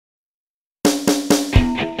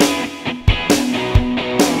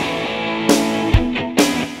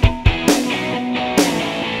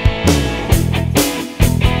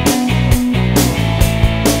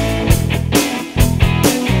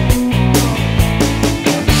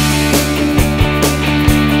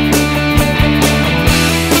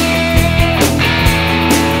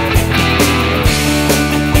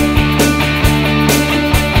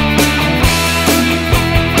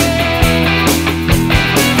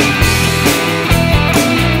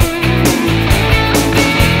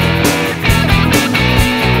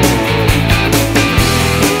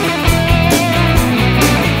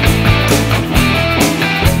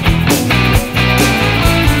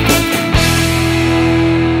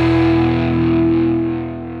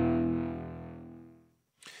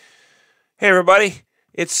Hey everybody,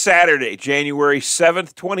 it's Saturday, January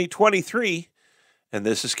 7th, 2023, and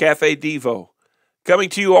this is CafeDevo, coming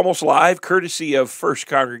to you almost live, courtesy of First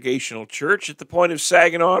Congregational Church at the point of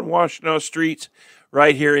Saginaw and Washtenaw Streets,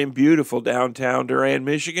 right here in beautiful downtown Durand,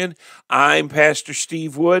 Michigan. I'm Pastor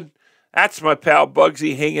Steve Wood. That's my pal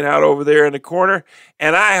Bugsy hanging out over there in the corner,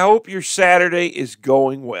 and I hope your Saturday is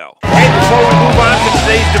going well. Hey, before we move on to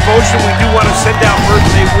today's devotion, we do want to send out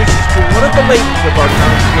birthday wishes to one of the ladies of our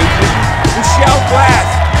congregation, Michelle Glass.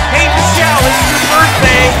 Hey, Michelle, it's your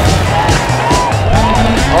birthday.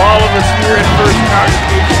 All of us here at First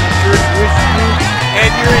Congregational Church wish you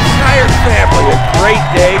and your entire family a great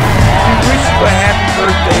day. We wish you a happy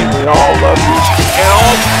birthday, and we all love you. And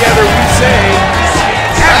all together we say,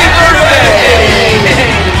 Happy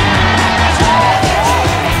birthday!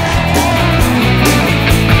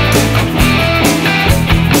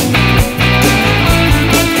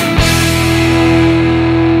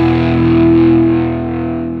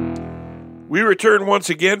 We return once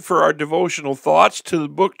again for our devotional thoughts to the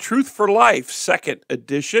book Truth for Life, 2nd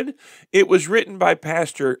edition. It was written by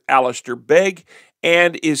Pastor Alistair Begg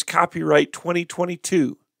and is copyright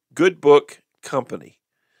 2022. Good Book Company.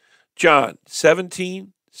 John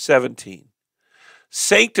 17:17.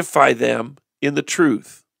 Sanctify them in the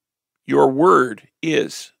truth. Your word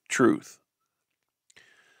is truth.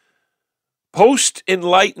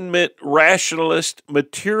 Post-Enlightenment rationalist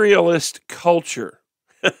materialist culture.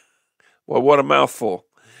 Well, what a mouthful.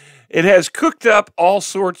 It has cooked up all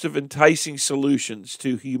sorts of enticing solutions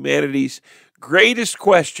to humanity's greatest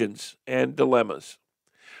questions and dilemmas.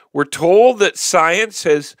 We're told that science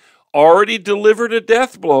has already delivered a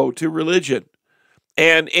death blow to religion,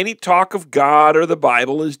 and any talk of God or the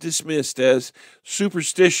Bible is dismissed as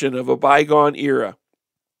superstition of a bygone era.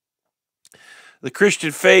 The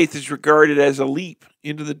Christian faith is regarded as a leap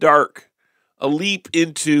into the dark, a leap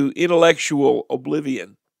into intellectual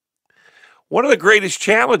oblivion. One of the greatest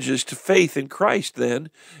challenges to faith in Christ, then,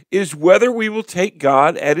 is whether we will take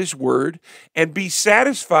God at His word and be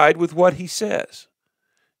satisfied with what He says.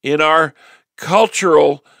 In our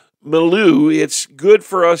cultural milieu, it's good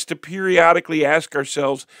for us to periodically ask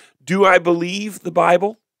ourselves, do I believe the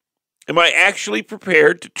Bible? Am I actually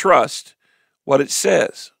prepared to trust what it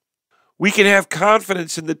says? We can have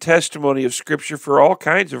confidence in the testimony of Scripture for all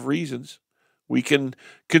kinds of reasons. We can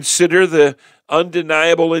consider the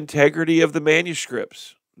undeniable integrity of the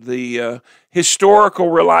manuscripts, the historical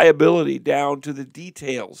reliability down to the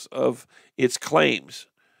details of its claims,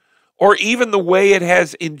 or even the way it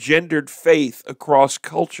has engendered faith across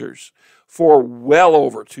cultures for well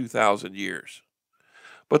over 2,000 years.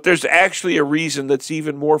 But there's actually a reason that's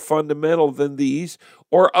even more fundamental than these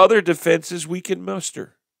or other defenses we can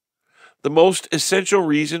muster. The most essential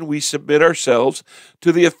reason we submit ourselves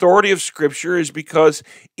to the authority of Scripture is because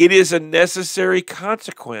it is a necessary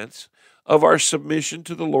consequence of our submission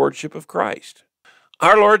to the Lordship of Christ.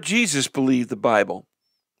 Our Lord Jesus believed the Bible.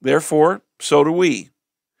 Therefore, so do we.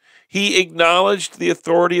 He acknowledged the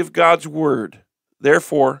authority of God's Word.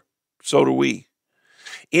 Therefore, so do we.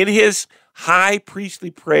 In His high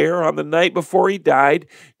priestly prayer on the night before He died,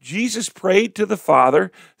 Jesus prayed to the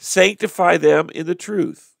Father, sanctify them in the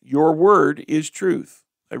truth. Your word is truth.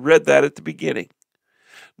 I read that at the beginning.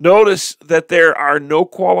 Notice that there are no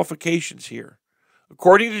qualifications here.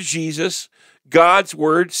 According to Jesus, God's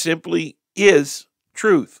word simply is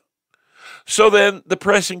truth. So then the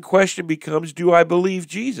pressing question becomes, do I believe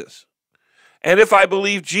Jesus? And if I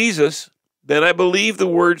believe Jesus, then I believe the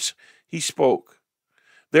words He spoke.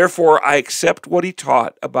 Therefore, I accept what He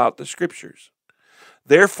taught about the Scriptures.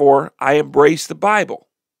 Therefore, I embrace the Bible,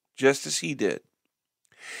 just as He did.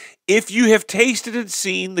 If you have tasted and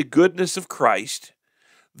seen the goodness of Christ,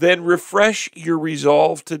 then refresh your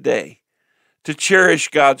resolve today to cherish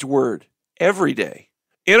God's word every day.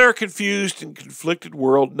 In our confused and conflicted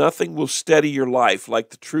world, nothing will steady your life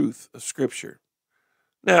like the truth of Scripture.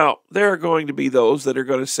 Now, there are going to be those that are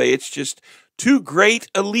going to say it's just too great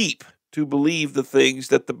a leap to believe the things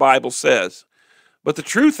that the Bible says. But the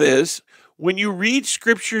truth is, when you read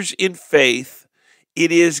Scriptures in faith,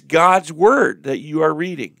 it is God's word that you are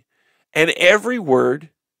reading. And every word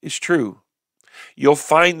is true. You'll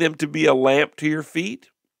find them to be a lamp to your feet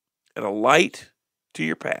and a light to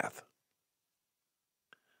your path.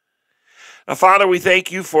 Now, Father, we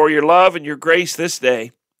thank You for Your love and Your grace this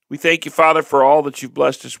day. We thank You, Father, for all that You've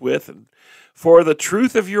blessed us with and for the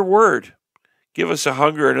truth of Your word. Give us a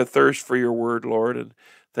hunger and a thirst for Your word, Lord, and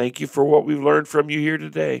thank You for what we've learned from You here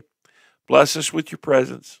today. Bless us with Your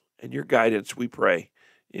presence and Your guidance, we pray.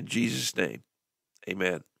 In Jesus' name,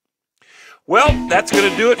 amen. Well, that's going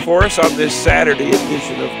to do it for us on this Saturday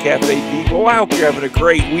edition of CafeDevo. I hope you're having a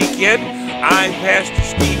great weekend. I'm Pastor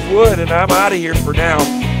Steve Wood, and I'm out of here for now.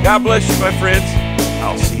 God bless you, my friends.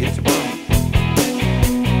 I'll see you tomorrow.